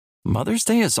Mother's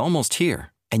Day is almost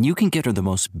here, and you can get her the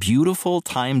most beautiful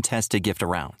time-tested gift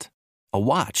around. A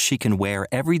watch she can wear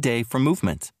every day from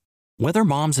Movement. Whether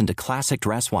mom's into classic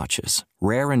dress watches,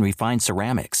 rare and refined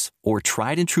ceramics, or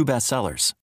tried and true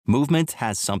bestsellers, Movement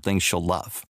has something she'll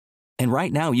love. And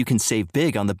right now you can save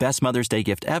big on the best Mother's Day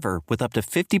gift ever with up to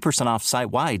 50% off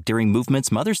site-wide during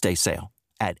Movement's Mother's Day sale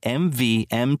at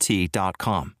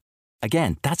MVMT.com.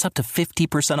 Again, that's up to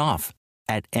 50% off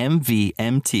at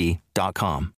MVMT.com.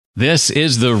 This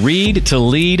is the Read to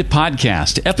Lead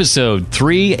podcast, episode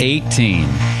 318.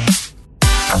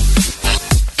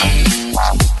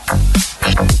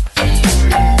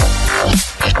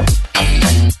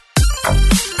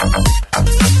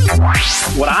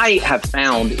 What I have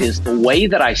found is the way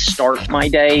that I start my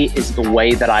day is the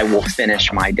way that I will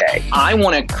finish my day. I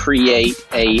want to create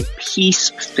a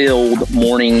peace-filled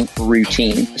morning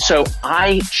routine. So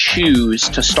I choose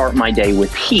to start my day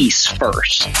with peace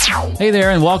first. Hey there,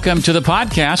 and welcome to the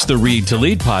podcast, the Read to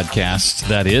Lead podcast.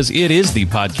 That is, it is the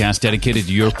podcast dedicated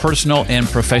to your personal and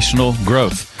professional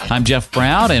growth. I'm Jeff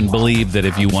Brown and believe that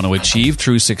if you want to achieve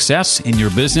true success in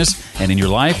your business and in your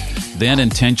life, then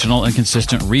intentional and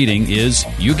consistent reading is,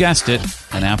 you guessed it,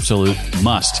 an absolute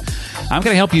must. I'm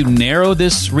going to help you narrow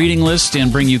this reading list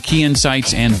and bring you key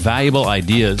insights and valuable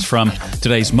ideas from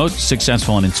today's most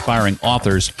successful and inspiring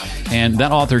authors. And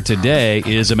that author today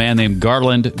is a man named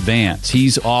Garland, Vance.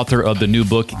 He's author of the new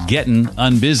book, Getting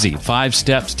Unbusy, 5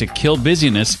 Steps to Kill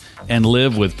Busyness and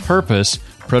Live with Purpose,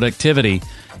 Productivity,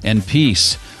 and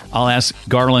Peace. I'll ask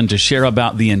Garland to share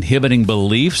about the inhibiting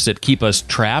beliefs that keep us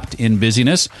trapped in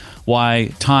busyness,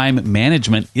 why time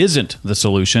management isn't the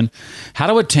solution, how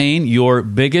to attain your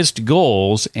biggest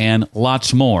goals, and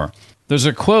lots more. There's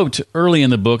a quote early in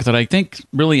the book that I think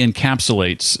really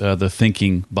encapsulates the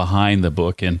thinking behind the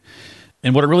book. And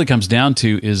what it really comes down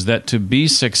to is that to be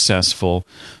successful,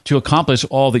 to accomplish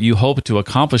all that you hope to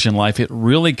accomplish in life, it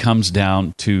really comes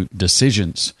down to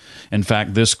decisions. In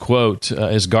fact, this quote,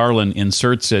 as Garland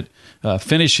inserts it,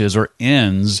 finishes or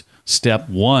ends step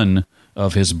 1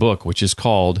 of his book, which is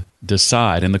called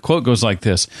Decide. And the quote goes like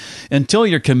this: "Until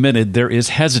you're committed, there is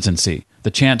hesitancy, the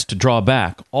chance to draw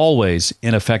back, always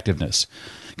ineffectiveness.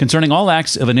 Concerning all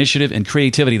acts of initiative and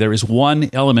creativity, there is one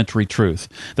elementary truth,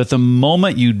 that the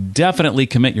moment you definitely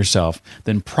commit yourself,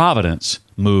 then providence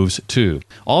moves too.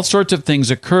 All sorts of things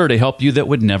occur to help you that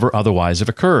would never otherwise have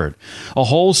occurred. A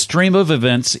whole stream of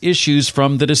events issues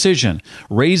from the decision,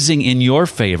 raising in your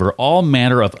favor all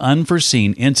manner of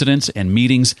unforeseen incidents and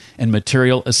meetings and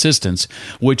material assistance,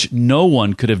 which no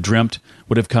one could have dreamt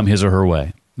would have come his or her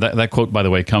way." That quote, by the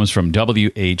way, comes from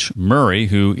W.H. Murray,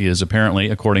 who is apparently,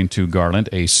 according to Garland,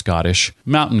 a Scottish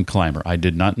mountain climber. I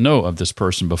did not know of this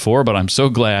person before, but I'm so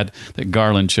glad that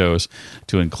Garland chose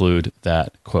to include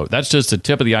that quote. That's just the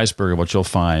tip of the iceberg of what you'll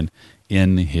find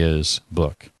in his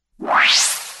book.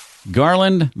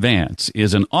 Garland Vance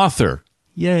is an author,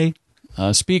 yay,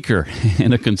 a speaker,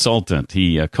 and a consultant.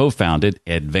 He co-founded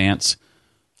Advance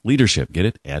Leadership. Get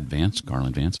it? Advance,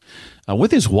 Garland Vance,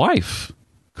 with his wife.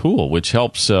 Cool, which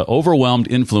helps overwhelmed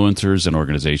influencers and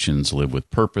organizations live with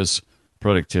purpose,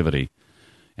 productivity,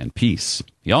 and peace.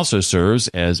 He also serves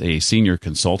as a senior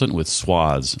consultant with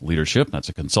Swaz Leadership. That's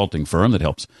a consulting firm that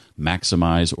helps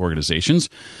maximize organizations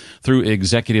through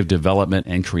executive development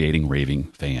and creating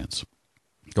raving fans.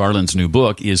 Garland's new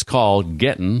book is called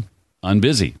Getting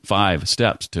Unbusy, 5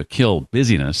 Steps to Kill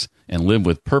Busyness and Live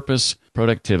with Purpose,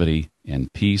 Productivity,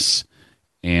 and Peace.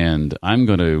 And I'm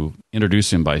going to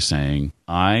introduce him by saying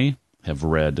I have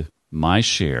read my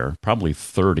share, probably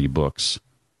 30 books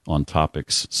on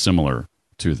topics similar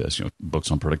to this.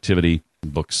 Books on productivity,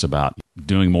 books about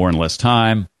doing more in less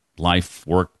time, life,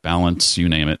 work, balance, you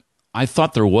name it. I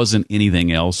thought there wasn't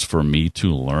anything else for me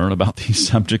to learn about these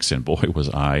subjects, and boy,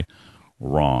 was I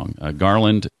wrong.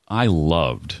 Garland, I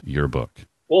loved your book.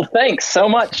 Well, thanks so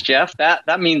much, Jeff.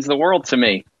 That means the world to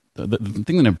me. The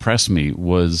thing that impressed me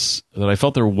was that I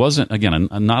felt there wasn't, again,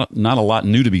 not a lot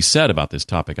new to be said about this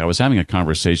topic. I was having a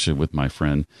conversation with my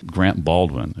friend Grant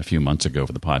Baldwin a few months ago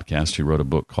for the podcast, who wrote a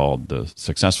book called The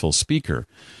Successful Speaker.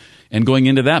 And going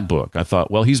into that book, I thought,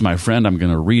 well, he's my friend, I'm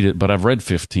going to read it, but I've read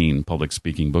 15 public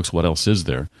speaking books. What else is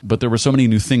there? But there were so many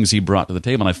new things he brought to the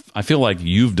table, and I feel like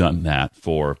you've done that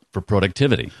for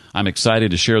productivity. I'm excited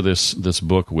to share this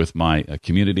book with my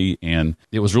community, and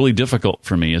it was really difficult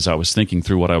for me as I was thinking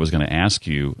through what I was going to ask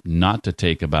you, not to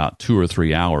take about 2 or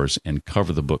 3 hours and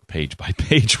cover the book page by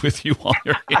page with you while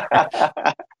you're here.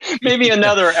 Maybe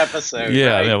another episode.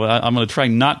 Yeah, right? yeah, well, I'm going to try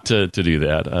not to do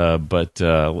that. But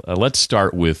let's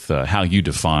start with how you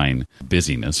define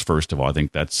busyness. First of all, I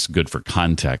think that's good for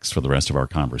context for the rest of our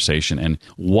conversation, and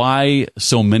why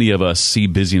so many of us see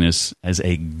busyness as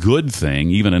a good thing,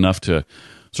 even enough to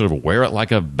sort of wear it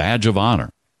like a badge of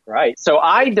honor. Right. So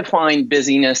I define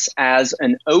busyness as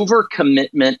an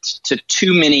overcommitment to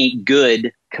too many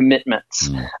good commitments.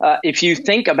 If you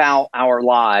think about our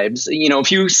lives,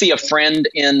 if you see a friend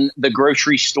in the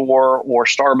grocery store or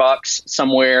Starbucks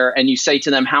somewhere and you say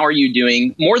to them, "How are you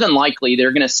doing?" more than likely,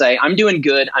 they're going to say, "I'm doing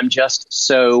good. I'm just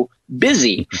so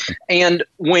busy." And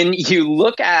when you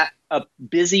look at a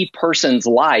busy person's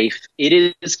life,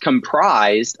 it is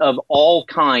comprised of all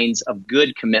kinds of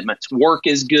good commitments. Work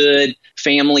is good,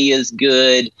 family is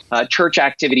good, church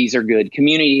activities are good,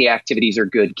 community activities are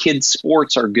good, kids'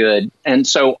 sports are good. And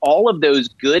so all of those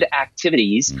good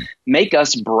activities make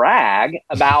us brag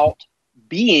about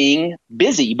being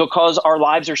busy because our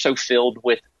lives are so filled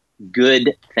with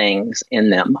good things in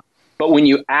them. But when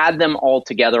you add them all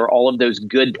together, all of those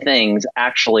good things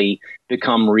actually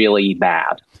become really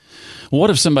bad. What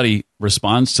if somebody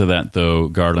responds to that, though,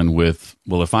 Garland, with,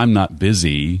 well, if I'm not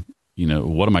busy,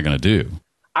 what am I going to do?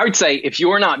 I would say if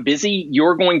you're not busy,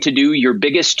 you're going to do your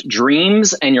biggest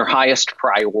dreams and your highest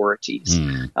priorities.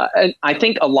 And I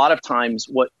think a lot of times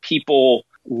what people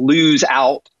lose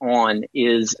out on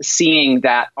is seeing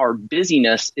that our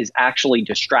busyness is actually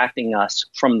distracting us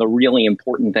from the really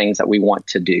important things that we want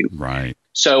to do. Right.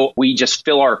 So we just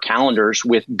fill our calendars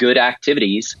with good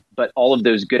activities, but all of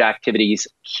those good activities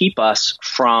keep us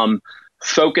from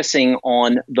focusing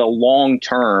on the long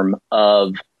term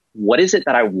of what is it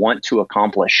that I want to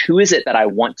accomplish? Who is it that I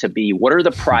want to be? What are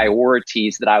the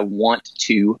priorities that I want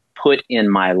to put in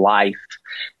my life?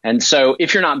 And so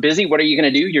if you're not busy, what are you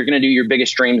going to do? You're going to do your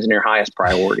biggest dreams and your highest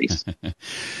priorities. And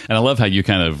I love how you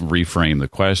kind of reframe the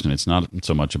question. It's not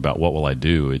so much about what will I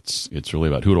do. It's really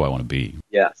about who do I want to be?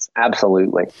 Yes,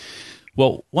 absolutely.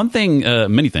 Well, one thing,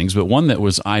 many things, but one that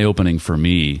was eye-opening for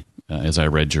me as I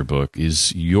read your book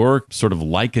is your sort of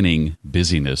likening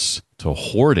busyness to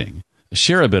hoarding.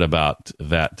 Share a bit about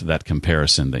that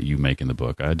comparison that you make in the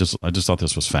book. I just thought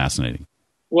this was fascinating.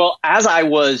 Well, as I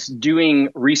was doing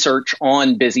research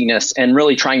on busyness and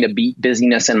really trying to beat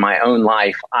busyness in my own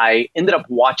life, I ended up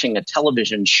watching a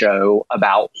television show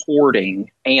about hoarding.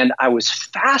 And I was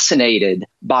fascinated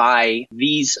by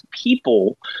these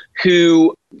people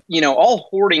who, all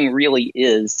hoarding really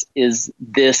is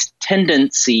this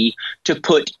tendency to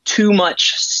put too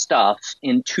much stuff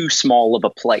in too small of a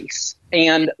place.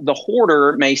 And the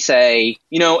hoarder may say,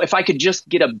 if I could just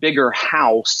get a bigger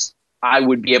house, I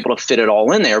would be able to fit it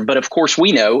all in there. But of course,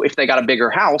 we know if they got a bigger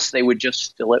house, they would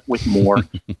just fill it with more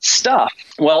stuff.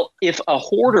 Well, if a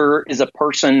hoarder is a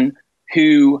person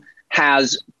who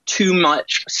has too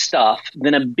much stuff,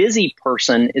 then a busy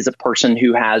person is a person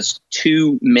who has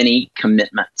too many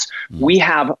commitments. We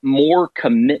have more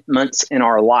commitments in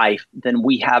our life than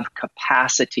we have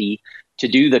capacity to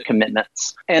do the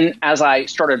commitments. And as I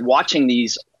started watching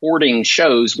these hoarding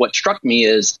shows, what struck me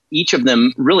is each of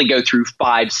them really go through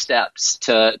 5 steps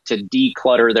to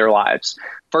declutter their lives.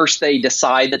 First, they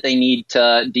decide that they need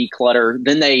to declutter.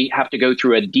 Then they have to go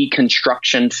through a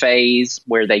deconstruction phase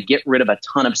where they get rid of a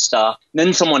ton of stuff.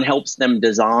 Then someone helps them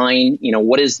design,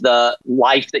 what is the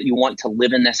life that you want to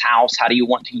live in this house? How do you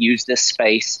want to use this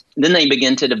space? Then they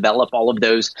begin to develop all of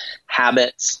those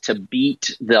habits to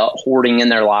beat the hoarding in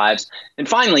their lives. And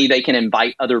finally, they can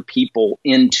invite other people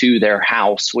into their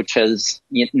house, which has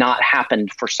not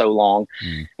happened for so long.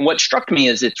 And what struck me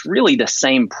is it's really the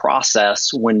same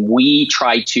process when we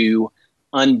try to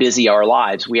unbusy our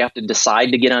lives. We have to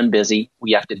decide to get unbusy.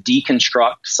 We have to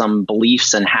deconstruct some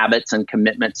beliefs and habits and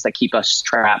commitments that keep us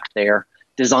trapped there.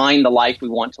 Design the life we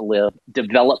want to live,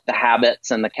 develop the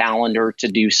habits and the calendar to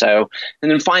do so.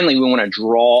 And then finally, we want to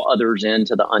draw others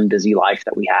into the unbusy life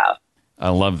that we have. I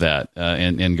love that.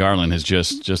 And Garland has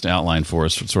just outlined for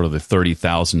us sort of the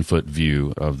 30,000-foot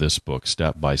view of this book,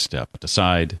 step by step.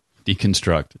 Decide,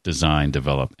 deconstruct, design,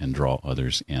 develop, and draw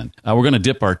others in. We're going to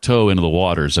dip our toe into the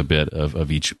waters a bit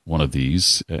of each one of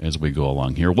these as we go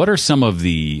along here. What are some of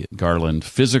the, Garland,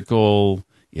 physical,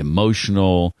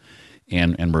 emotional,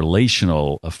 and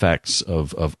relational effects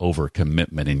of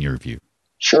overcommitment in your view?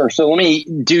 Sure. So let me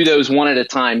do those one at a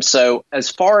time. So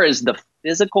as far as the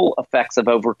physical effects of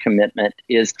overcommitment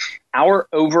is our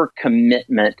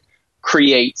overcommitment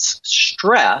creates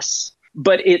stress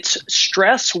But it's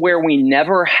stress where we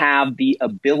never have the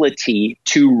ability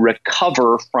to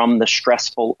recover from the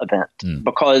stressful event.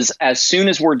 Because as soon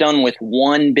as we're done with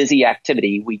one busy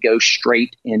activity, we go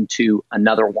straight into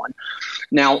another one.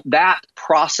 Now, that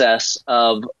process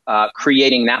of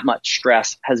creating that much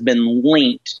stress has been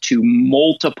linked to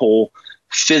multiple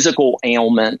physical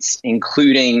ailments,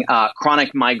 including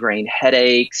chronic migraine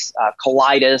headaches,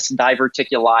 colitis,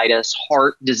 diverticulitis,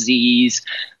 heart disease,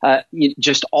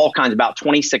 just all kinds, about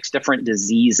 26 different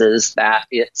diseases that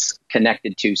it's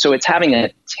connected to. So it's having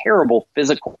a terrible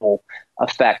physical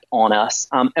effect on us.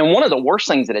 And one of the worst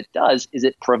things that it does is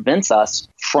it prevents us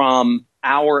from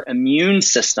our immune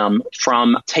system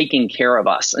from taking care of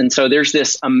us. And so there's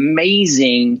this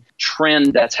amazing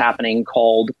trend that's happening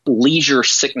called leisure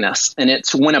sickness. And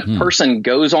it's when a person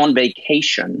goes on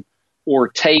vacation or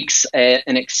takes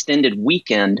an extended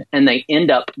weekend and they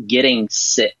end up getting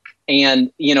sick.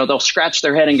 And, they'll scratch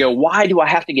their head and go, why do I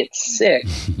have to get sick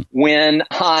when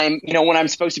I'm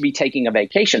supposed to be taking a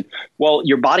vacation? Well,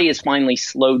 your body is finally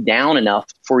slowed down enough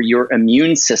for your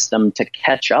immune system to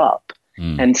catch up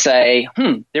and say,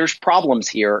 there's problems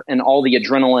here. And all this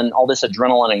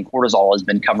adrenaline and cortisol has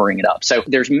been covering it up. So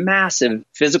there's massive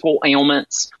physical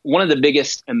ailments. One of the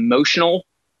biggest emotional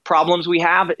problems we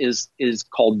have is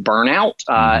called burnout.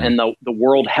 And the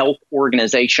World Health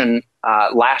Organization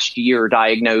last year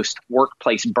diagnosed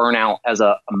workplace burnout as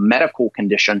a medical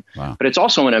condition. Wow. But it's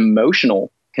also an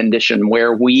emotional condition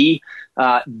where we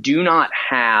do not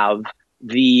have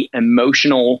the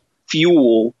emotional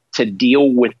fuel to deal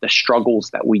with the struggles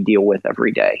that we deal with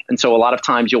every day. And so a lot of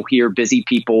times you'll hear busy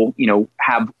people,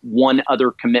 have one other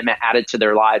commitment added to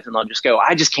their lives and they'll just go,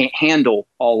 I just can't handle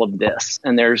all of this.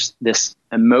 And there's this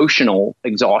emotional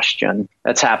exhaustion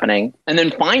that's happening. And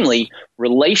then finally,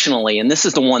 relationally, and this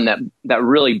is the one that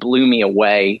really blew me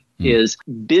away, is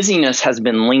busyness has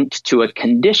been linked to a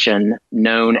condition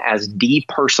known as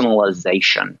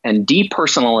depersonalization. And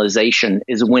depersonalization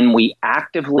is when we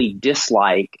actively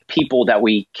dislike people that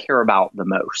we care about the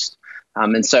most.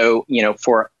 And so,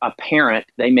 for a parent,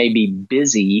 they may be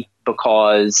busy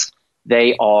because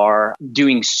they are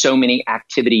doing so many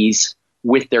activities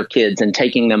with their kids and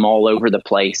taking them all over the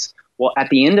place. Well,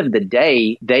 at the end of the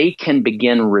day, they can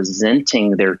begin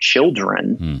resenting their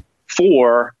children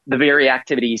for the very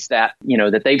activities that,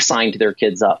 that they've signed their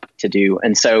kids up to do.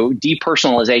 And so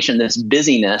depersonalization, this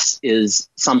busyness, is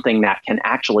something that can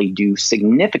actually do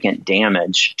significant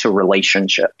damage to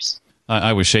relationships.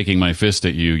 I was shaking my fist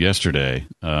at you yesterday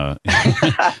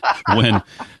when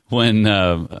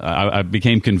I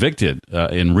became convicted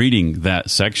in reading that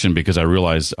section, because I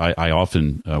realized I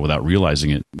often, without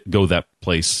realizing it, go that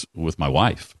place with my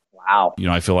wife. Wow.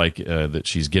 I feel like that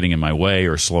she's getting in my way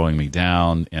or slowing me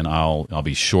down, and I'll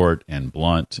be short and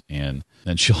blunt, and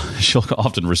she'll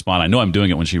often respond. I know I'm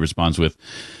doing it when she responds with,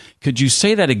 "Could you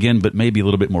say that again, but maybe a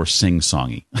little bit more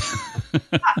sing-songy?"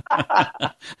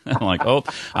 I'm like, "Oh,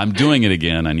 I'm doing it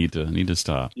again. I need to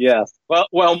stop." Yes.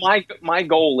 Well, my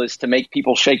goal is to make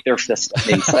people shake their fist at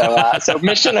me. So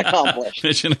mission accomplished.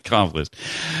 Mission accomplished.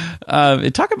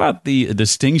 Talk about the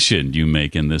distinction you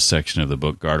make in this section of the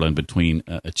book, Garland, between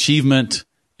achievement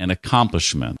and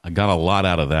accomplishment. I got a lot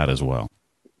out of that as well.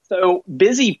 So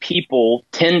busy people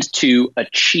tend to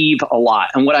achieve a lot.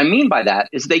 And what I mean by that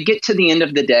is they get to the end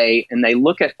of the day and they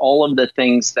look at all of the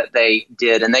things that they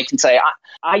did and they can say,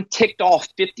 I ticked off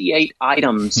 58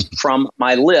 items from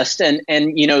my list. And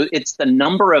it's the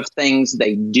number of things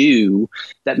they do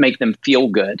that make them feel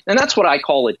good. And that's what I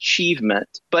call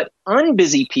achievement. But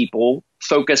unbusy people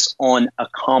focus on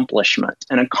accomplishment.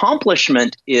 And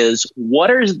accomplishment is, what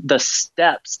are the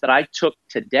steps that I took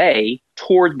today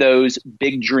toward those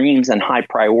big dreams and high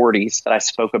priorities that I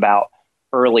spoke about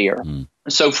earlier.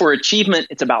 So for achievement,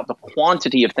 it's about the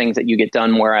quantity of things that you get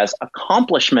done, whereas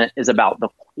accomplishment is about the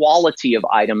quality of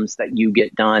items that you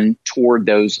get done toward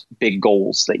those big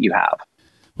goals that you have.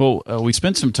 Well, we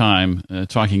spent some time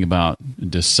talking about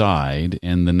decide,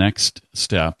 and the next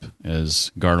step,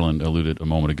 as Garland alluded a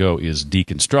moment ago, is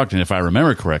deconstruct. And if I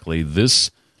remember correctly, this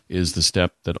is the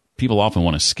step that people often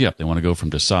want to skip. They want to go from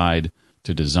decide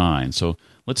to design. So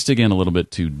let's dig in a little bit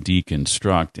to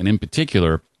deconstruct, and in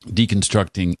particular,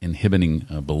 deconstructing inhibiting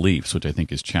beliefs, which I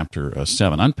think is chapter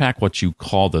 7. Unpack what you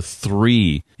call the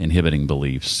 3 inhibiting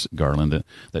beliefs, Garland,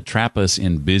 that trap us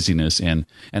in busyness, and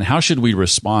how should we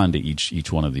respond to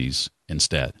each one of these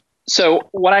instead? So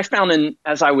what I found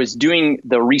as I was doing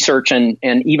the research and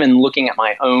even looking at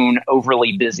my own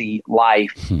overly busy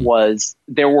life was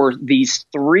there were these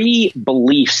three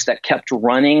beliefs that kept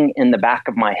running in the back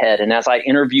of my head. And as I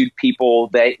interviewed people,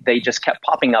 they just kept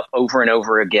popping up over and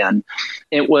over again.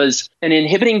 It was an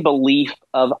inhibiting belief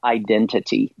of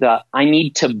identity, that I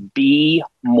need to be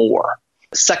more.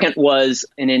 Second was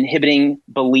an inhibiting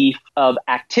belief of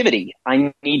activity.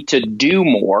 I need to do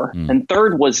more. And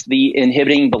third was the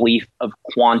inhibiting belief of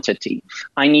quantity.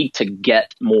 I need to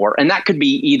get more. And that could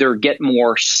be either get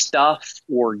more stuff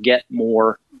or get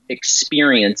more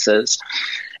experiences.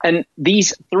 And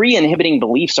these three inhibiting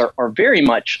beliefs are very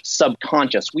much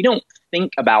subconscious. We don't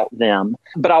think about them.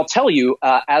 But I'll tell you,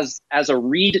 as a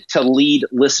read to lead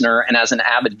listener and as an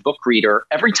avid book reader,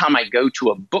 every time I go to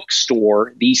a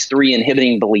bookstore, these three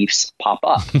inhibiting beliefs pop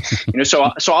up.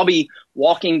 So I'll be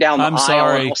walking down the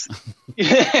aisle.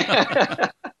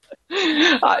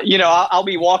 I'll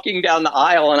be walking down the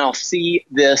aisle and I'll see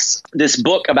this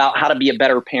book about how to be a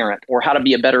better parent or how to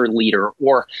be a better leader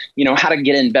or, how to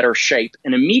get in better shape.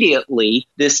 And immediately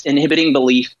this inhibiting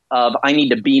belief of I need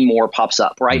to be more pops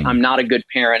up, right? I'm not a good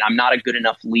parent. I'm not a good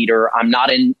enough leader. I'm not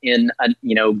in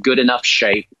good enough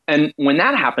shape. And when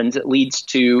that happens, it leads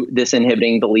to this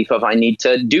inhibiting belief of I need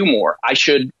to do more. I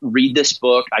should read this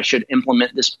book. I should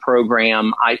implement this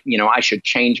program. I should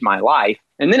change my life.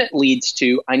 And then it leads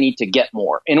to I need to get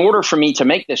more. In order for me to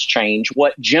make this change,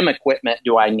 what gym equipment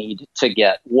do I need to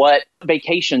get? What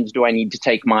vacations do I need to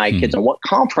take my kids on? What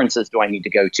conferences do I need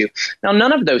to go to? Now,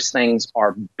 none of those things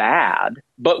are bad.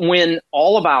 But when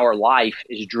all of our life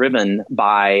is driven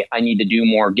by I need to do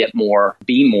more, get more,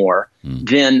 be more,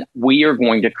 then we are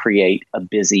going to create a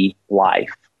busy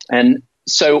life. And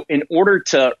so in order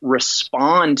to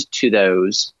respond to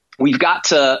those, we've got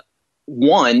to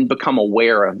one, become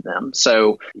aware of them.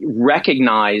 So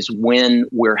recognize when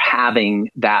we're having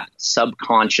that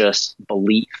subconscious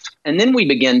belief. And then we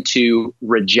begin to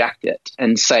reject it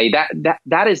and say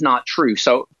that is not true.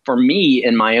 So for me,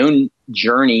 in my own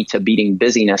journey to beating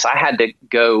busyness, I had to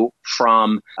go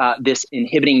from this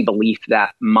inhibiting belief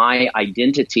that my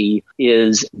identity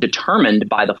is determined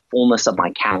by the fullness of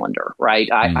my calendar, right?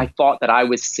 I thought that I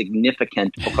was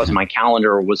significant because my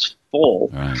calendar was full.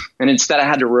 Right. And instead, I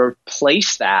had to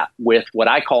replace that with what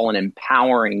I call an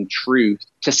empowering truth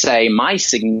to say my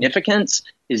significance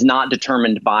is not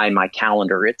determined by my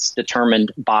calendar. It's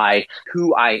determined by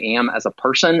who I am as a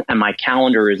person, and my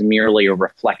calendar is merely a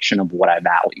reflection of what I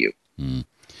value.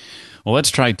 Well, let's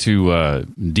try to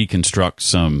deconstruct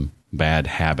some bad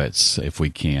habits if we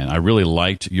can. I really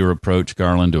liked your approach,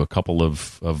 Garland, to a couple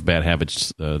of bad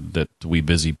habits that we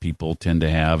busy people tend to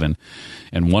have. And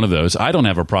one of those, I don't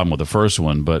have a problem with the first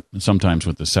one, but sometimes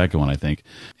with the second one, I think.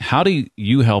 How do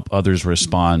you help others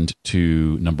respond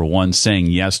to, number one, saying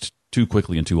yes too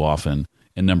quickly and too often,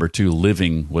 and number two,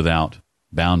 living without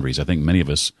boundaries? I think many of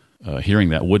us hearing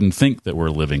that wouldn't think that we're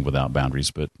living without boundaries,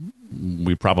 but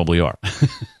we probably are.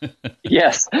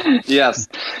 Yes.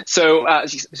 So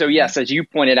yes, as you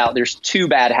pointed out, there's two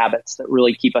bad habits that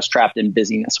really keep us trapped in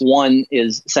busyness. One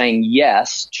is saying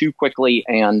yes too quickly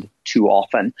and too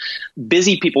often.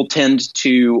 Busy people tend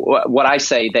to, what I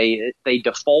say, they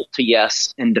default to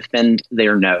yes and defend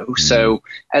their no. Mm-hmm. So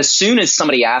as soon as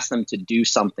somebody asks them to do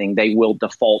something, they will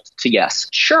default to yes.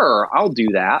 Sure, I'll do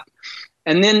that.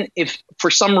 And then if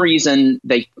for some reason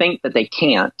they think that they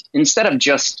can't, instead of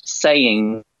just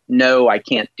saying, no, I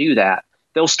can't do that,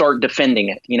 they'll start defending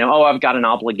it. I've got an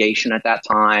obligation at that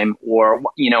time, or,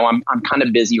 I'm kind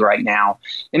of busy right now.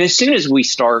 And as soon as we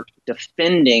start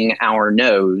defending our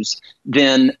no's,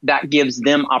 then that gives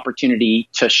them opportunity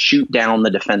to shoot down the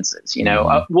defenses.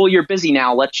 Well, you're busy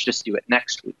now. Let's just do it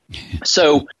next week.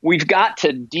 So we've got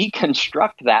to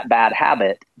deconstruct that bad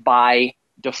habit by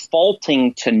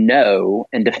defaulting to no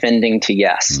and defending to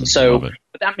yes. So what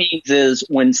that means is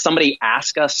when somebody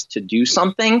asks us to do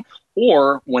something,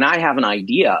 or when I have an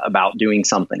idea about doing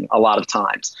something, a lot of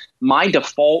times, my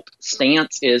default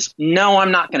stance is, no,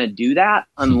 I'm not going to do that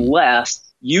unless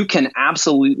you can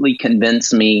absolutely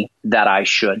convince me that I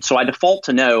should. So I default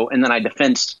to no, and then I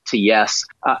defend to yes.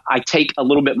 I take a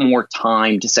little bit more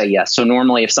time to say yes. So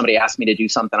normally if somebody asks me to do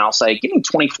something, I'll say, give me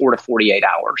 24 to 48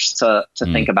 hours to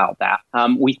think about that.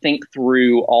 We think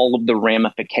through all of the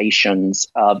ramifications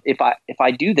of if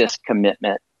I do this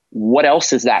commitment, what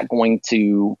else is that going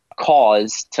to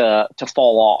cause to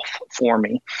fall off for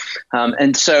me?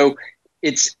 And so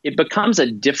it becomes a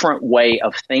different way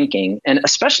of thinking. And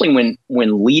especially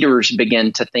when leaders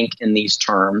begin to think in these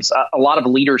terms, a lot of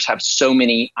leaders have so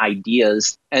many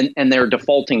ideas and they're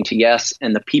defaulting to yes.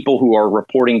 And the people who are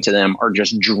reporting to them are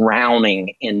just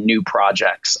drowning in new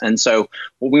projects. And so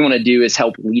what we want to do is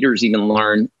help leaders even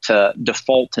learn to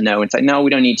default to no and say, no, we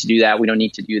don't need to do that. We don't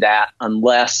need to do that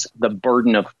unless the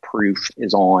burden of proof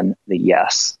is on the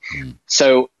yes.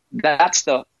 So that's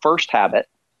the first habit.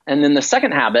 And then the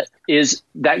second habit is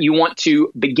that you want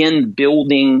to begin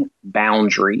building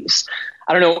boundaries.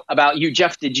 I don't know about you,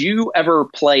 Jeff. Did you ever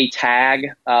play tag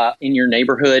in your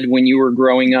neighborhood when you were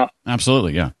growing up?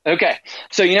 Absolutely, yeah. Okay.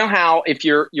 So you know how if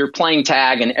you're playing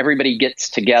tag and everybody gets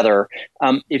together,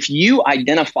 if you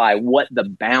identify what the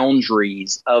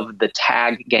boundaries of the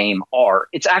tag game are,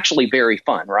 it's actually very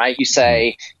fun, right? You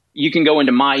say, you can go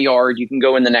into my yard, you can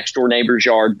go in the next door neighbor's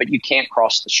yard, but you can't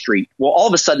cross the street. Well, all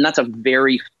of a sudden, that's a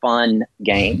very fun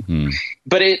game. Mm-hmm.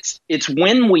 But it's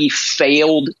when we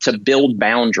failed to build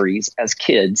boundaries as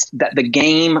kids that the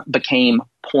game became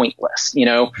pointless. You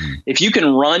know, if you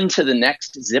can run to the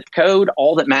next zip code,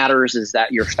 all that matters is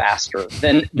that you're faster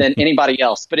than anybody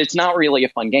else. But it's not really a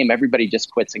fun game. Everybody just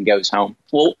quits and goes home.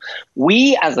 Well,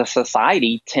 we as a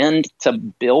society tend to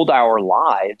build our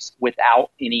lives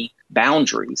without any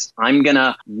boundaries. I'm going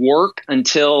to work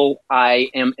until I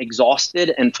am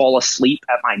exhausted and fall asleep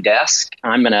at my desk.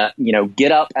 I'm going to,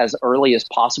 get up as early as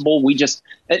possible.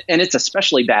 And it's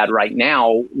especially bad right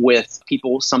now with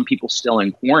some people still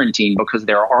in quarantine because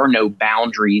there are no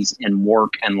boundaries in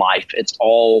work and life. It's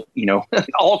all,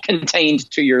 all contained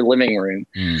to your living room.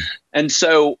 And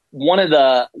so one of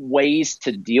the ways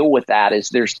to deal with that is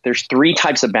there's three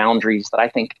types of boundaries that I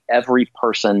think every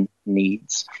person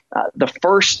needs. The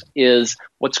first is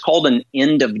what's called an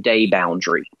end of day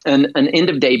boundary. And an end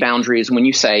of day boundary is when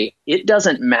you say, it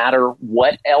doesn't matter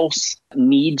what else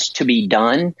needs to be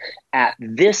done at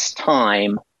this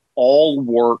time, all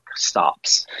work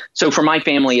stops. So for my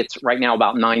family, it's right now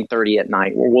about 9:30 at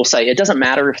night where we'll say, it doesn't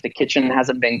matter if the kitchen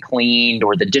hasn't been cleaned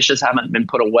or the dishes haven't been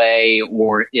put away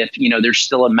or if, there's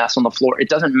still a mess on the floor. It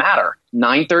doesn't matter.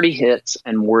 9:30 hits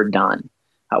and we're done.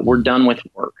 We're done with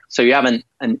work. So you have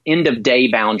an end of day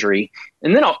boundary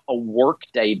and then a work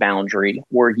day boundary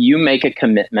where you make a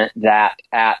commitment that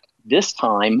at this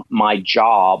time, my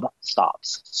job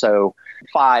stops. So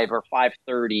 5 or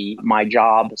 5:30, my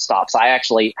job stops. I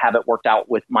actually have it worked out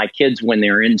with my kids when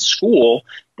they're in school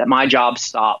that my job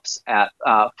stops at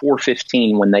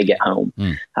 4:15 when they get home,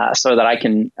 so that I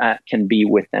can be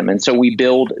with them. And so we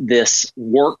build this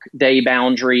work day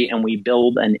boundary and we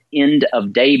build an end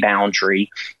of day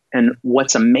boundary. And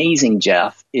what's amazing,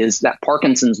 Jeff, is that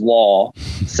Parkinson's law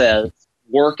says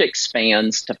work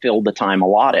expands to fill the time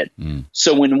allotted.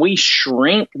 So when we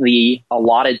shrink the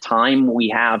allotted time we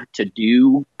have to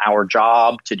do our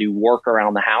job, to do work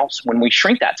around the house, when we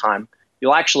shrink that time,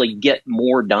 you'll actually get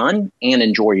more done and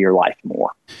enjoy your life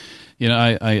more.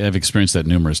 I've experienced that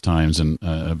numerous times, and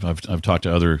I've talked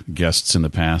to other guests in the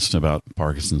past about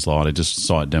Parkinson's law. And I just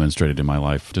saw it demonstrated in my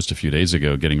life just a few days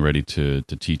ago, getting ready to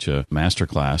teach a master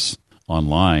class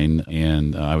online,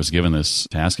 and I was given this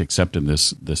task, accepted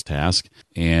this task,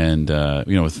 and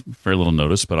with very little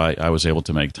notice, but I was able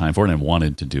to make time for it and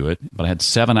wanted to do it. But I had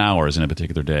 7 hours in a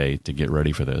particular day to get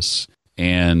ready for this,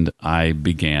 and I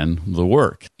began the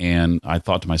work. And I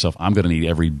thought to myself, I'm going to need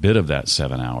every bit of that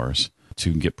 7 hours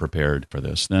to get prepared for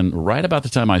this. Then right about the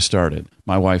time I started,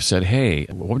 my wife said, hey,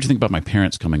 what would you think about my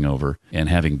parents coming over and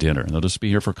having dinner? And they'll just be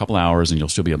here for a couple hours and you'll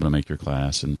still be able to make your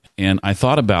class. And I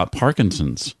thought about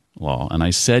Parkinson's law, and I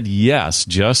said yes,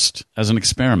 just as an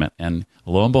experiment. And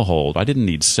lo and behold, I didn't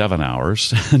need 7 hours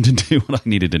to do what I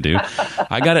needed to do.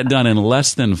 I got it done in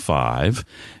less than 5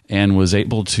 and was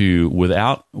able to,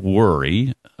 without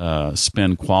worry,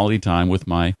 spend quality time with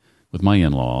my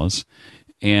in-laws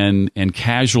and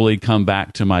casually come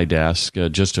back to my desk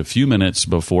just a few minutes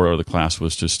before the class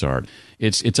was to start.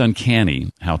 It's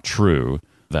uncanny how true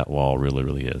that law really,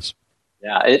 really is.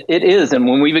 Yeah, it is. And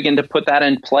when we begin to put that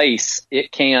in place,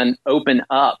 it can open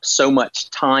up so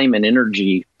much time and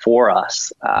energy for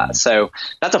us. So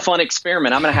that's a fun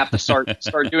experiment. I'm going to have to start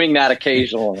doing that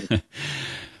occasionally.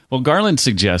 Well, Garland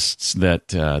suggests that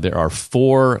there are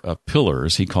 4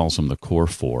 pillars, he calls them the core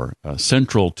 4,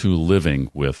 central to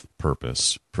living with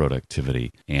purpose,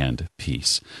 productivity, and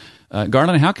peace.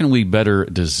 Garland, how can we better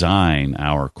design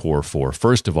our core 4,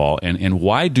 first of all, and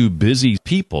why do busy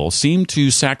people seem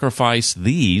to sacrifice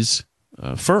these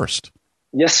first?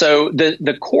 Yes. So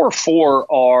the core four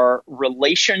are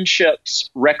relationships,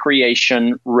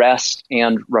 recreation, rest,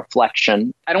 and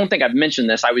reflection. I don't think I've mentioned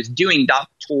this. I was doing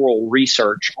doctoral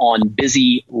research on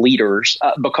busy leaders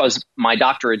because my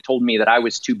doctor had told me that I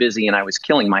was too busy and I was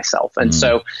killing myself. And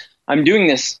so I'm doing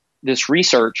this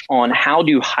research on how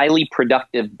do highly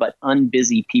productive but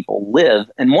unbusy people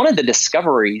live. And one of the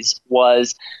discoveries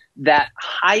was that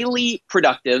highly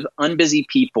productive, unbusy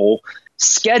people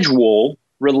schedule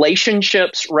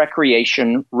relationships,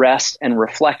 recreation, rest, and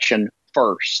reflection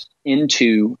first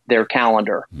into their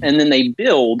calendar. And then they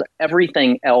build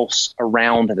everything else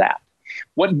around that.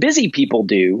 What busy people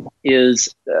do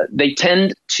is they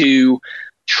tend to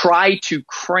try to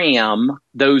cram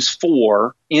those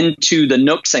four into the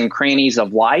nooks and crannies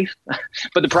of life.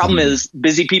 But the problem is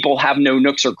busy people have no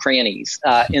nooks or crannies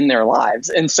in their lives.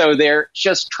 And so they're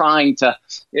just trying to,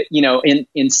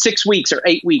 in 6 weeks or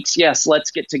 8 weeks, yes,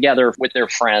 let's get together with their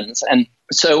friends. And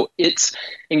so it's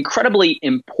incredibly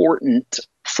important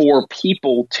for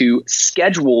people to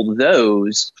schedule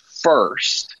those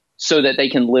first so that they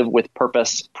can live with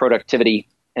purpose, productivity,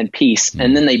 and peace,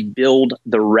 and then they build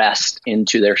the rest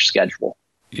into their schedule.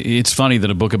 It's funny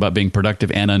that a book about being productive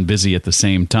and unbusy at the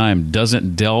same time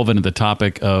doesn't delve into the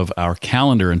topic of our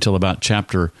calendar until about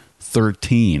chapter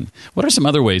 13. What are some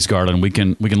other ways, Garland, we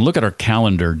can look at our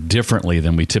calendar differently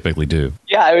than we typically do?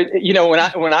 Yeah,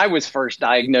 when I was first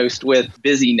diagnosed with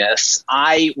busyness,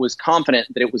 I was confident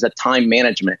that it was a time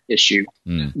management issue.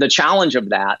 The challenge of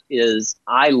that is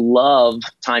I love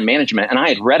time management, and I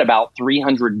had read about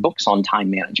 300 books on time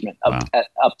management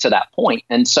up to that point.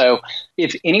 And so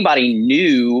if anybody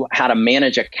knew how to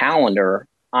manage a calendar,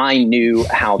 I knew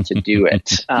how to do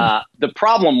it. The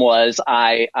problem was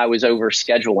I was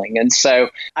overscheduling. And so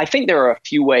I think there are a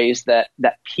few ways that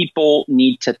people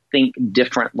need to think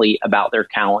differently about their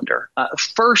calendar.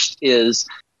 First is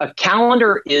a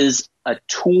calendar is a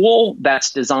tool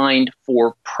that's designed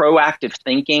for proactive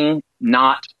thinking,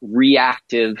 not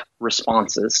reactive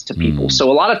responses to people. So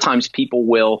a lot of times people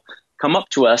will come up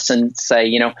to us and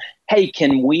say, hey,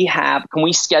 can we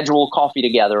schedule coffee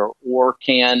together? Or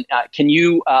can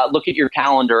you look at your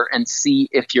calendar and see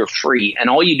if you're free? And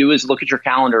all you do is look at your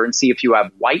calendar and see if you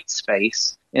have white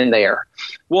space in there.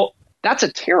 Well, that's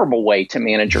a terrible way to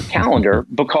manage your calendar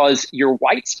because your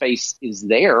white space is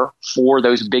there for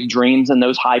those big dreams and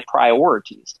those high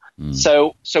priorities.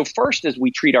 So first is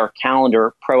we treat our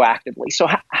calendar proactively. So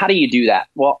how do you do that?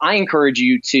 Well, I encourage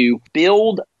you to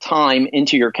build time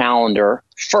into your calendar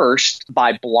first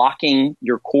by blocking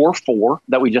your core four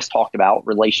that we just talked about: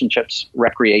 relationships,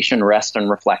 recreation, rest, and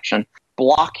reflection.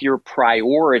 Block your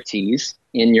priorities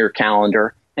in your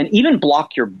calendar, and even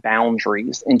block your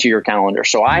boundaries into your calendar.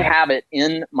 So I have it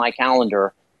in my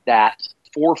calendar that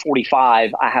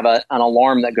 4:45, I have an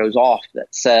alarm that goes off that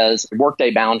says the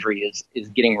workday boundary is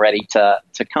getting ready to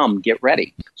come. Get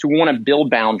ready. So we want to build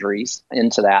boundaries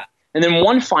into that. And then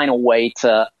one final way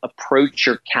to approach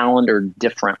your calendar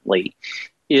differently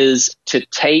is to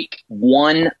take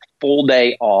one full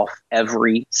day off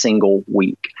every single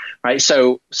week, right?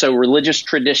 So religious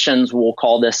traditions will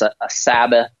call this a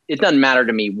Sabbath. It doesn't matter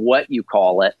to me what you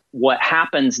call it. What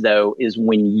happens, though, is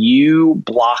when you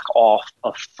block off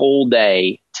a full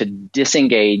day to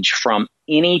disengage from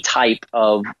any type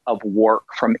of work,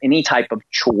 from any type of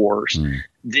chores,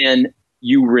 then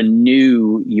you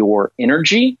renew your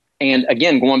energy. And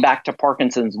again, going back to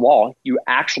Parkinson's law, you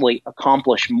actually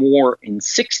accomplish more in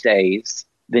 6 days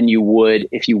than you would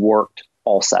if you worked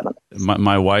all 7.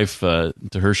 My wife, to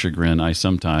her chagrin, I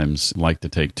sometimes like to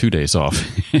take 2 days off,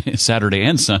 Saturday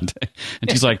and Sunday. And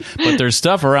she's like, but there's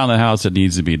stuff around the house that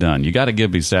needs to be done. You got to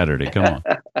give me Saturday. Come on.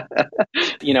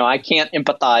 I can't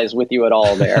empathize with you at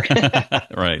all there.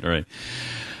 Right.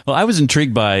 Well, I was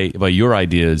intrigued by your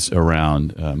ideas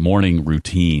around morning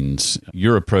routines.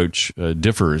 Your approach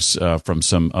differs from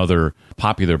some other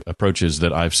popular approaches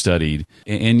that I've studied,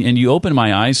 and you opened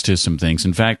my eyes to some things.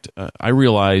 In fact, I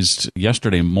realized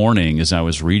yesterday morning as I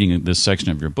was reading this section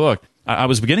of your book, I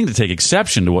was beginning to take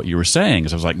exception to what you were saying,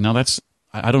 because I was like, no,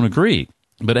 I don't agree.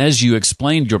 But as you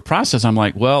explained your process, I'm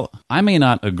like, well, I may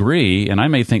not agree, and I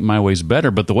may think my way's better,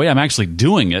 but the way I'm actually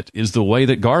doing it is the way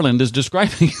that Garland is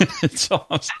describing it. So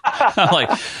I'm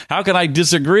like, how can I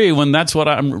disagree when that's what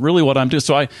I'm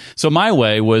doing? So my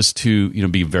way was to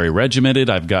be very regimented.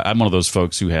 I'm one of those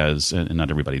folks who has, and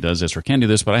not everybody does this or can do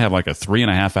this, but I have like a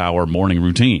 3.5 hour morning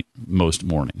routine most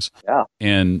mornings. Yeah,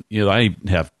 and I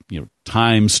have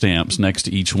time stamps next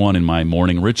to each one in my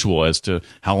morning ritual as to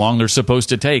how long they're supposed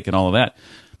to take and all of that.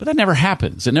 But that never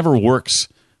happens. It never works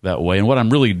that way. And what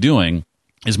I'm really doing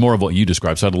is more of what you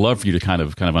described. So I'd love for you to kind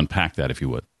of unpack that, if you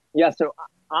would. Yeah. So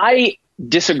I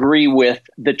disagree with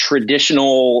the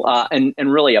traditional and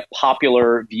really a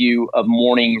popular view of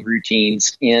morning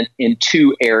routines in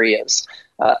two areas.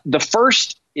 The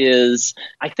first is,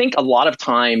 I think a lot of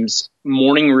times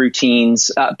morning routines,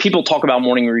 people talk about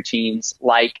morning routines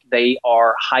like they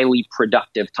are highly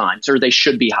productive times, or they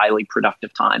should be highly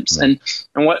productive times. And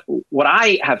what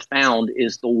I have found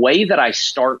is the way that I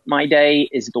start my day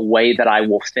is the way that I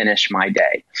will finish my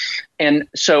day. And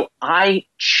so I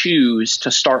choose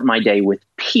to start my day with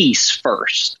peace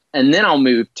first, and then I'll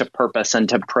move to purpose and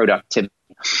to productivity.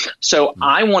 So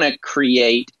I want to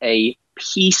create a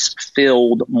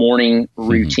peace-filled morning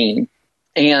routine.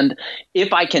 And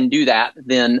if I can do that,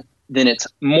 then it's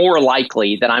more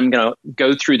likely that I'm going to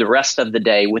go through the rest of the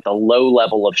day with a low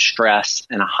level of stress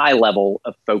and a high level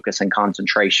of focus and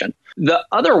concentration. The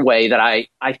other way that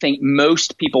I think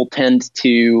most people tend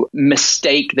to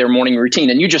mistake their morning routine,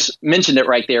 and you just mentioned it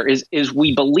right there, is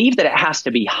we believe that it has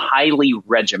to be highly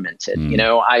regimented. You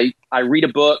know, I read a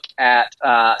book at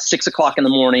 6 o'clock in the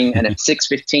morning, and at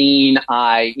 6:15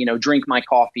 I drink my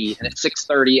coffee, and at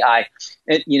 6:30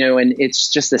 and it's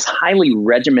just this highly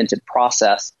regimented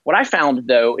process. What I found,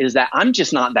 though, is that I'm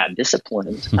just not that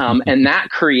disciplined, and that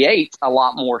creates a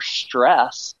lot more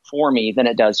stress for me than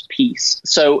it does peace.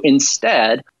 So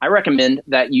instead, I recommend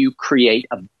that you create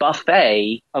a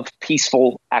buffet of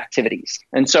peaceful activities.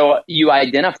 And so you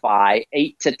identify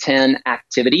 8 to 10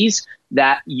 activities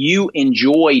that you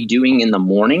enjoy doing in the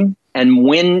morning. And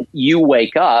when you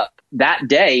wake up, that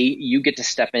day, you get to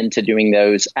step into doing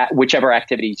those whichever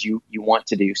activities you want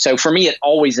to do. So for me, it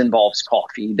always involves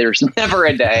coffee. There's never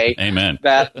a day Amen.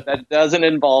 that doesn't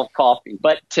involve coffee.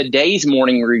 But today's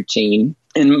morning routine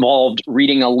involved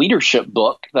reading a leadership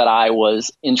book that I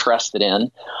was interested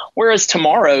in, whereas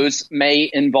tomorrow's may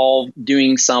involve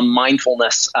doing some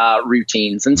mindfulness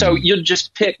routines. And so you'll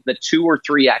just pick the 2 or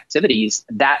 3 activities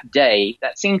that day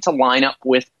that seem to line up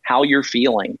with how you're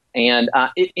feeling. And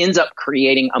it ends up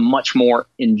creating a much more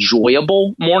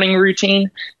enjoyable morning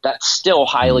routine that's still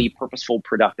highly purposeful,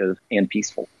 productive, and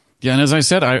peaceful. Yeah, and as I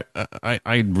said,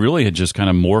 I really had just kind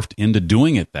of morphed into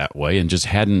doing it that way, and just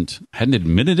hadn't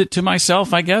admitted it to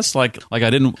myself. I guess like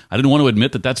I didn't want to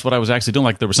admit that that's what I was actually doing.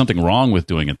 Like there was something wrong with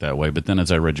doing it that way. But then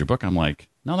as I read your book, I'm like,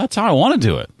 no, that's how I want to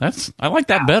do it. I like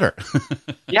that better.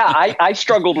 Yeah, I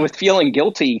struggled with feeling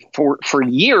guilty for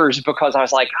years because I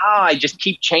was like, I just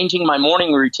keep changing my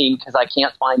morning routine because I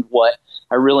can't find what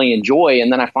I really enjoy,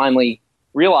 and then I finally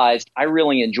realized I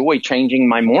really enjoy changing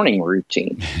my morning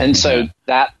routine. And so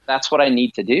that's what I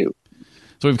need to do.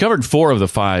 So we've covered 4 of the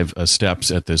 5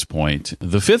 steps at this point.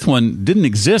 The 5th one didn't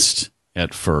exist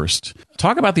at first.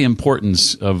 Talk about the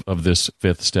importance of this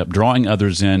 5th step, drawing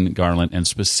others in, Garland, and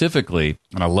specifically,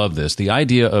 and I love this, the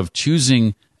idea of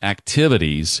choosing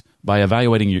activities by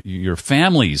evaluating your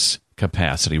family's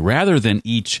capacity rather than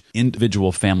each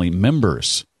individual family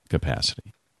member's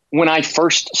capacity. When I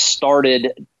first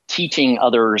started teaching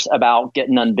others about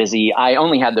getting unbusy, I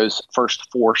only had those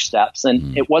first 4 steps.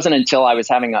 And it wasn't until I was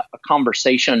having a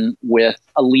conversation with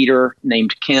a leader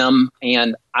named Kim,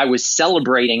 and I was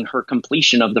celebrating her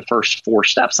completion of the first 4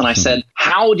 steps. And I said,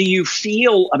 how do you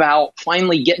feel about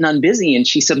finally getting unbusy? And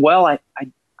she said, well, I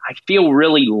feel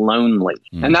really lonely.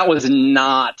 And that was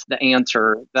not the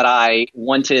answer that I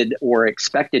wanted or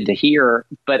expected to hear.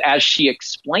 But as she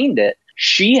explained it,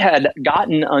 she had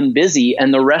gotten unbusy,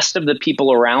 and the rest of the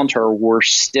people around her were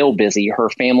still busy, her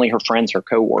family, her friends, her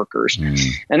coworkers.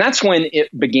 And that's when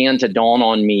it began to dawn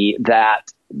on me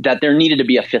that there needed to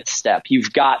be a 5th step.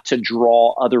 You've got to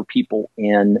draw other people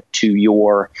in to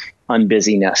your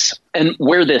unbusyness. And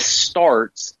where this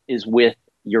starts is with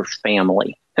your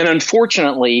family. And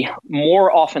unfortunately, more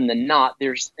often than not,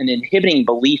 there's an inhibiting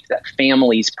belief that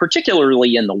families,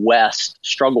 particularly in the West,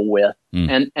 struggle with.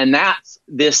 And that's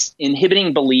this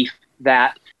inhibiting belief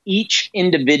that each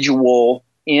individual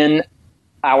in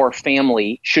our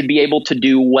family should be able to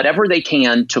do whatever they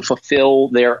can to fulfill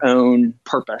their own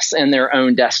purpose and their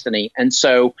own destiny. And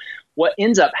so what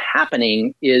ends up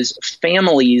happening is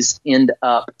families end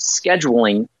up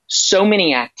scheduling so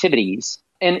many activities,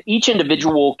 and each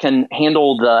individual can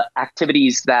handle the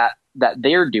activities that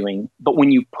they're doing. But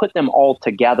when you put them all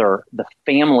together, the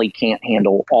family can't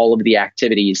handle all of the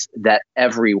activities that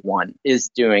everyone is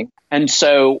doing. And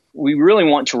so we really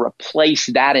want to replace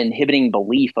that inhibiting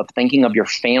belief of thinking of your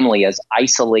family as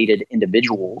isolated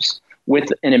individuals with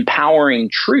an empowering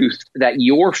truth that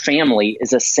your family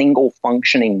is a single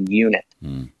functioning unit.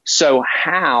 So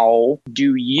how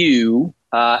do you,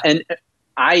 and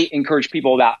I encourage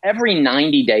people about every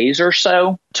 90 days or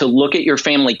so to look at your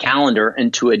family calendar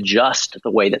and to adjust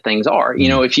the way that things are. You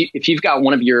know, if you've got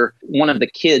one of the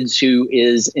kids who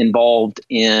is involved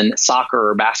in soccer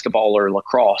or basketball or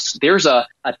lacrosse, there's a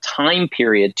time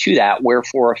period to that where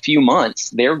for a few months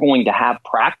they're going to have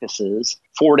practices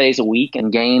 4 days a week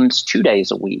and games 2 days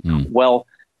a week. Well,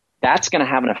 that's going to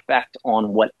have an effect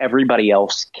on what everybody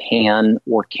else can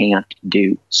or can't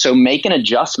do. So make an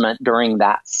adjustment during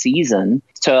that season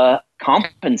to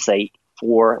compensate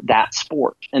for that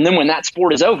sport. And then when that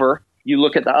sport is over, you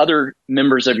look at the other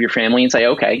members of your family and say,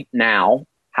 okay, now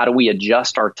how do we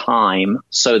adjust our time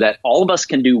so that all of us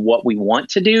can do what we want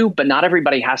to do, but not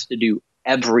everybody has to do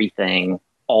everything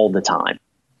all the time.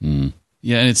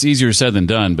 Yeah, and it's easier said than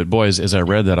done. But boy, as I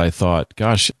read that, I thought,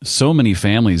 gosh, so many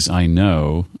families I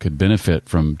know could benefit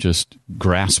from just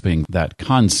grasping that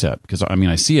concept. Because, I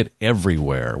mean, I see it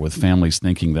everywhere with families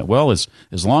thinking that, well, as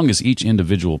long as each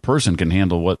individual person can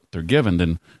handle what they're given,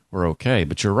 then we're okay.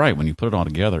 But you're right. When you put it all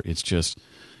together, it's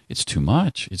too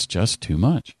much. It's just too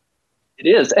much. It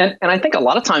is. And I think a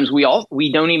lot of times we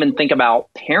don't even think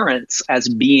about parents as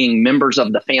being members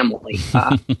of the family.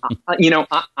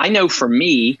 I know for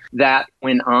me that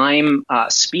when I'm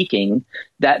speaking,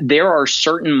 that there are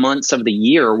certain months of the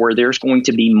year where there's going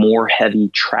to be more heavy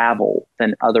travel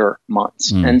than other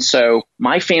months. And so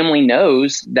my family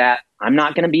knows that I'm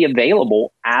not going to be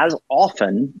available as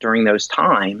often during those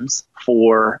times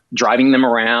for driving them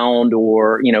around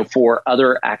or, for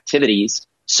other activities.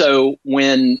 So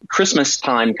when Christmas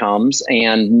time comes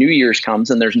and New Year's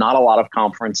comes and there's not a lot of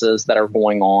conferences that are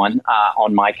going on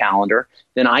my calendar,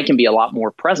 then I can be a lot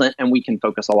more present and we can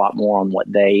focus a lot more on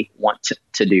what they want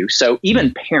to do. So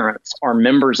even parents are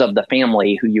members of the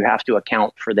family who you have to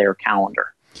account for their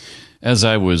calendar. As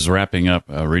I was wrapping up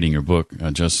reading your book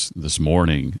just this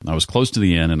morning, I was close to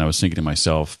the end and I was thinking to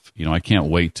myself, I can't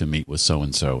wait to meet with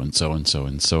so-and-so and so-and-so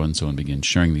and so-and-so and begin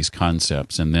sharing these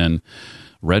concepts. And then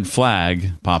red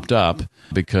flag popped up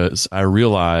because I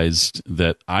realized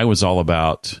that I was all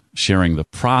about sharing the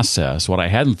process. What I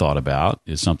hadn't thought about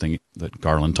is something that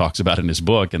Garland talks about in his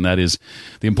book, and that is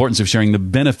the importance of sharing the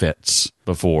benefits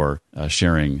before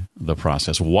sharing the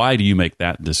process. Why do you make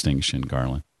that distinction,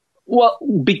 Garland? Well,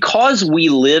 because we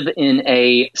live in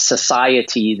a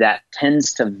society that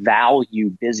tends to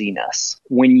value busyness.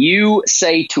 When you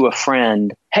say to a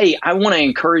friend, hey, I want to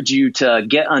encourage you to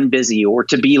get unbusy or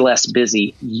to be less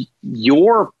busy,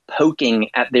 you're poking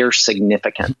at their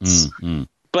significance.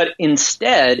 But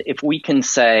instead, if we can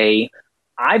say,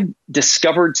 I've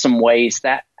discovered some ways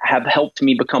that have helped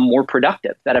me become more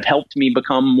productive, that have helped me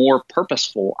become more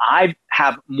purposeful. I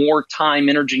have more time,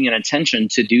 energy, and attention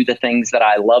to do the things that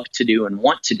I love to do and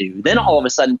want to do. Then all of a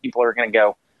sudden people are going to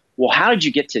go, well, how did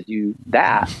you get to do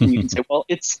that? And you can say, well,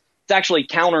 it's actually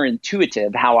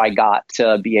counterintuitive how I got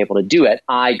to be able to do it.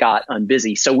 I got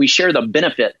unbusy. So we share the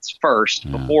benefits first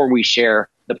before we share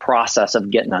the process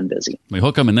of getting unbusy. We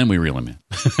hook them and then we reel them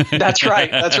in. That's right.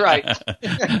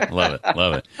 Love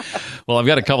it. Well, I've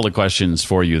got a couple of questions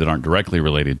for you that aren't directly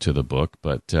related to the book,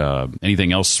 but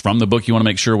anything else from the book you want to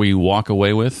make sure we walk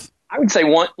away with? I would say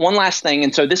one last thing.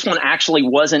 And so this one actually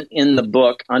wasn't in the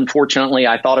book. Unfortunately,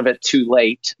 I thought of it too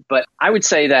late. But I would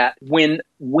say that when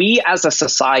we as a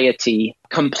society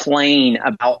complain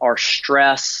about our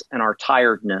stress and our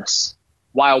tiredness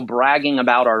while bragging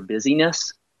about our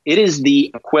busyness, it is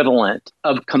the equivalent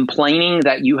of complaining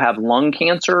that you have lung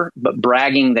cancer, but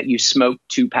bragging that you smoke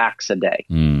 2 packs a day.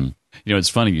 It's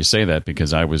funny you say that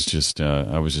because I was just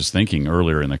thinking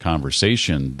earlier in the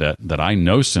conversation that I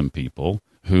know some people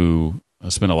who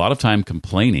spend a lot of time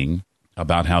complaining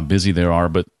about how busy they are,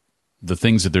 but the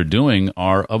things that they're doing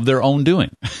are of their own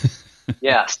doing.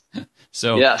 Yes.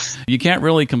 So you can't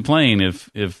really complain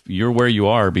if you're where you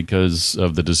are because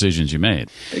of the decisions you made.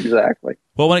 Exactly.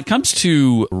 Well, when it comes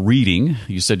to reading,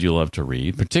 you said you love to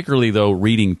read, particularly, though,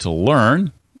 reading to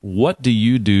learn. What do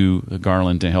you do,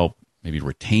 Garland, to help maybe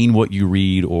retain what you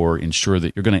read or ensure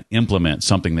that you're going to implement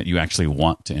something that you actually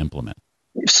want to implement?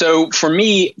 So for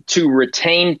me to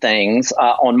retain things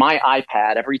on my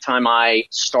iPad, every time I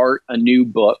start a new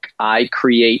book, I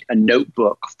create a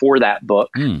notebook for that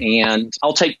book. And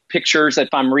I'll take pictures if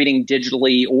I'm reading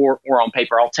digitally or on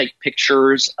paper. I'll take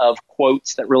pictures of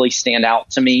quotes that really stand out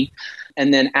to me.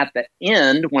 And then at the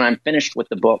end, when I'm finished with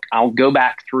the book, I'll go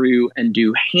back through and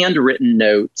do handwritten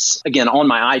notes, again, on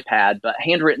my iPad, but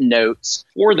handwritten notes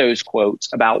for those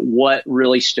quotes about what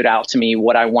really stood out to me,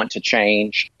 what I want to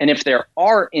change. And if there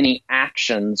are any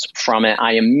actions from it,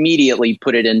 I immediately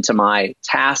put it into my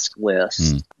task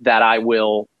list that I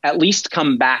will at least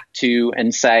come back to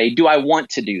and say, do I want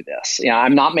to do this?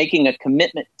 I'm not making a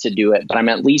commitment to do it, but I'm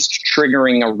at least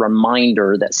triggering a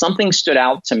reminder that something stood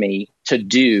out to me to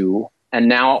do. And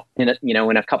now, in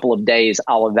a couple of days,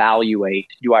 I'll evaluate,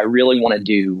 do I really want to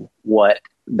do what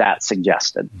that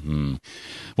suggested? Mm-hmm.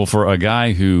 Well, for a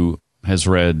guy who has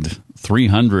read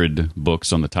 300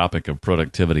 books on the topic of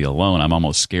productivity alone, I'm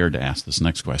almost scared to ask this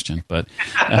next question. But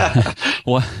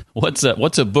what's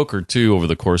a book or two over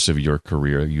the course of your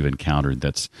career you've encountered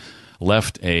that's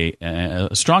left a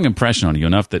strong impression on you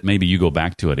enough that maybe you go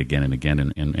back to it again and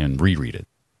again and reread it?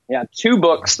 Yeah, two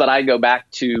books that I go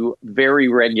back to very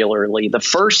regularly. The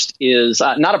first is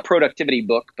not a productivity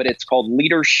book, but it's called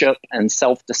Leadership and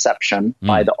Self-Deception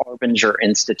by the Arbinger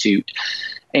Institute.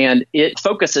 And it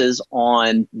focuses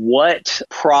on what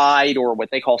pride, or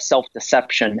what they call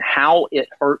self-deception, how it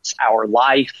hurts our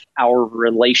life, our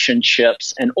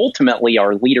relationships, and ultimately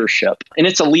our leadership. And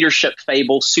it's a leadership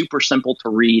fable, super simple to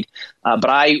read, but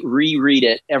I reread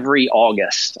it every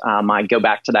August. I go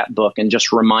back to that book and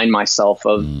just remind myself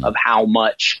of how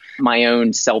much my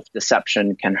own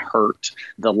self-deception can hurt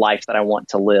the life that I want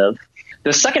to live.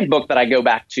 The second book that I go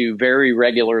back to very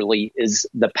regularly is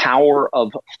The Power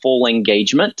of Full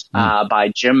Engagement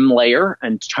by Jim Lair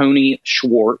and Tony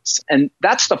Schwartz. And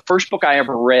that's the first book I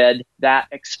ever read that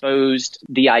exposed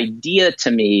the idea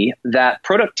to me that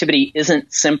productivity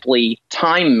isn't simply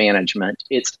time management,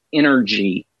 it's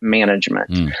energy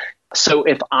management. So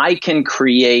if I can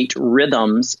create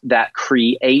rhythms that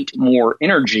create more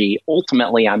energy,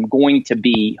 ultimately I'm going to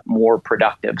be more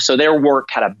productive. So their work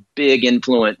had a big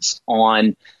influence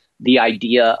on the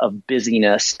idea of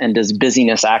busyness. And does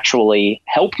busyness actually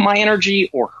help my energy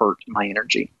or hurt my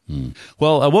energy?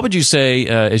 Well, what would you say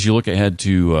as you look ahead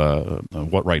to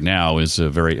what right now is a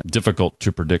very difficult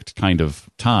to predict kind of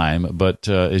time, but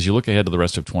as you look ahead to the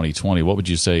rest of 2020, what would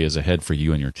you say is ahead for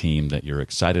you and your team that you're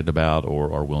excited about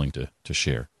or are willing to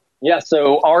share? Yeah,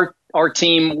 so our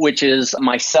team, which is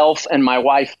myself and my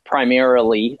wife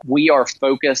primarily, we are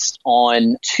focused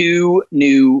on two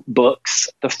new books.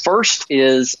 The first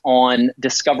is on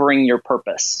discovering your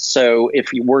purpose. So if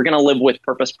we're going to live with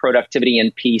purpose, productivity,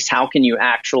 and peace, how can you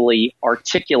actually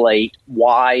articulate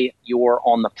why you're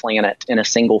on the planet in a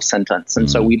single sentence? And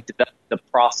so we've developed the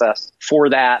process for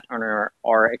that and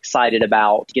are excited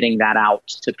about getting that out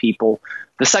to people.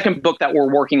 The second book that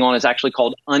we're working on is actually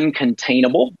called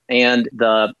Uncontainable, and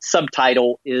the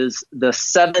subtitle is The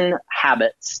 7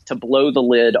 Habits to Blow the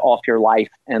Lid Off Your Life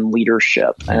and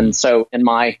Leadership. And so in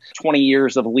my 20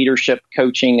 years of leadership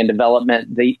coaching and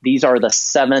development, these are the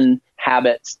 7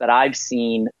 habits that I've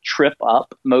seen trip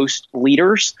up most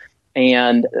leaders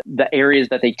and the areas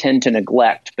that they tend to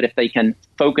neglect. But if they can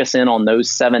focus in on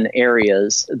those 7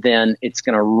 areas, then it's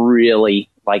going to really,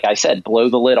 like I said, blow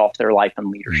the lid off their life and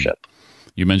leadership.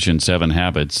 You mentioned 7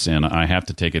 habits, and I have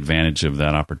to take advantage of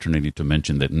that opportunity to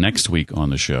mention that next week on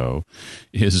the show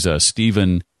is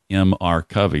Stephen M. R.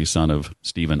 Covey, son of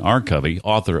Stephen R. Covey,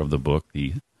 author of the book,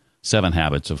 The 7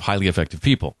 Habits of Highly Effective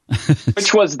People.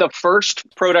 Which was the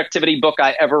first productivity book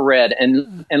I ever read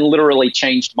and literally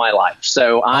changed my life.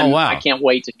 So I can't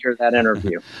wait to hear that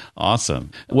interview. Awesome.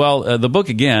 Well, the book,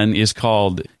 again, is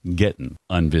called Getting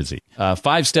Unbusy.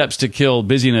 5 Steps to Kill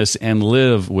Busyness and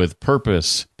Live with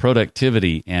Purpose,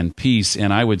 Productivity, and Peace.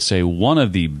 And I would say one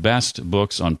of the best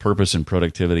books on purpose and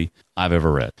productivity I've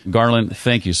ever read. Garland,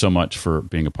 thank you so much for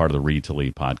being a part of the Read to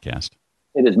Lead podcast.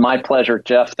 It is my pleasure,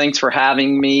 Jeff. Thanks for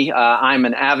having me. I'm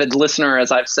an avid listener,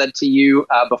 as I've said to you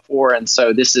before, and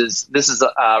so this is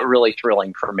really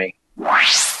thrilling for me.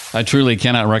 I truly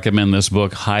cannot recommend this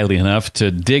book highly enough.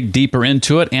 To dig deeper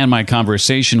into it and my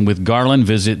conversation with Garland,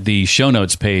 visit the show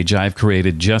notes page I've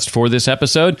created just for this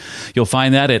episode. You'll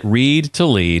find that at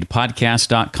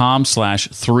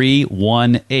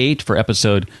readtoleadpodcast.com/318 for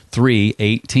episode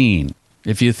 318.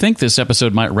 If you think this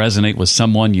episode might resonate with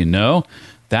someone you know,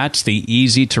 that's the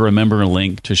easy-to-remember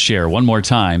link to share. One more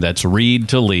time, that's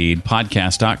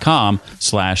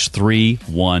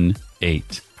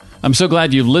readtoleadpodcast.com/318. I'm so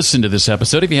glad you've listened to this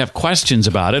episode. If you have questions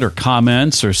about it or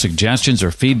comments or suggestions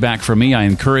or feedback from me, I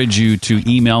encourage you to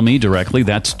email me directly.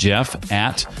 That's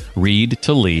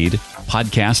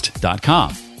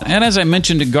jeff@readtoleadpodcast.com. And as I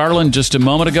mentioned to Garland just a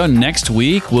moment ago, next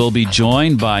week we'll be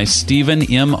joined by Stephen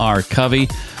M. R. Covey,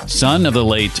 son of the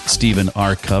late Stephen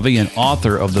R. Covey and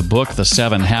author of the book, The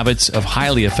 7 Habits of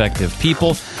Highly Effective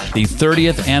People. The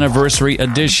 30th anniversary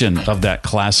edition of that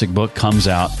classic book comes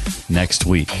out next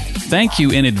week. Thank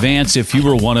you in advance if you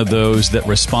were one of those that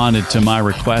responded to my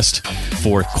request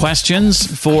for questions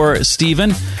for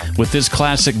Stephen. With this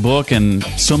classic book and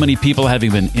so many people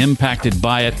having been impacted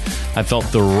by it, I felt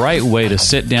the right way to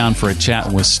sit down for a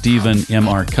chat with Stephen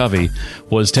M.R. Covey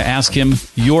was to ask him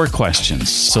your questions.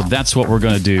 So that's what we're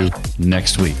going to do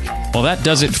next week. Well, that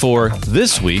does it for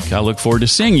this week. I look forward to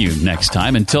seeing you next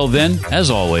time. Until then, as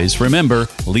always, remember,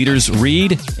 leaders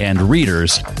read and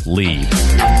readers lead.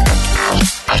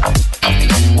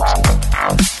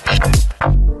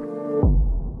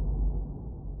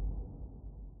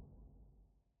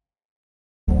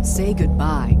 Say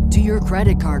goodbye to your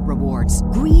credit card rewards.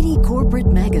 Greedy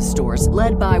corporate mega stores,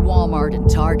 led by Walmart and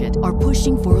Target, are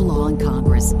pushing for a law in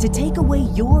Congress to take away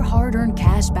your hard-earned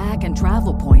cash back and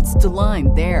travel points to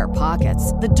line their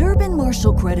pockets. The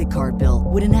Durbin-Marshall credit card bill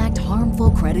would enact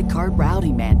harmful credit card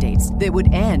routing mandates that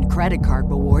would end credit card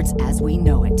rewards as we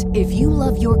know it. If you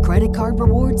love your credit card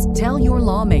rewards, tell your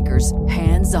lawmakers,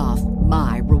 hands off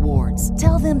my rewards.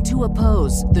 Tell them to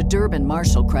oppose the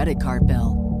Durbin-Marshall credit card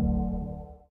bill.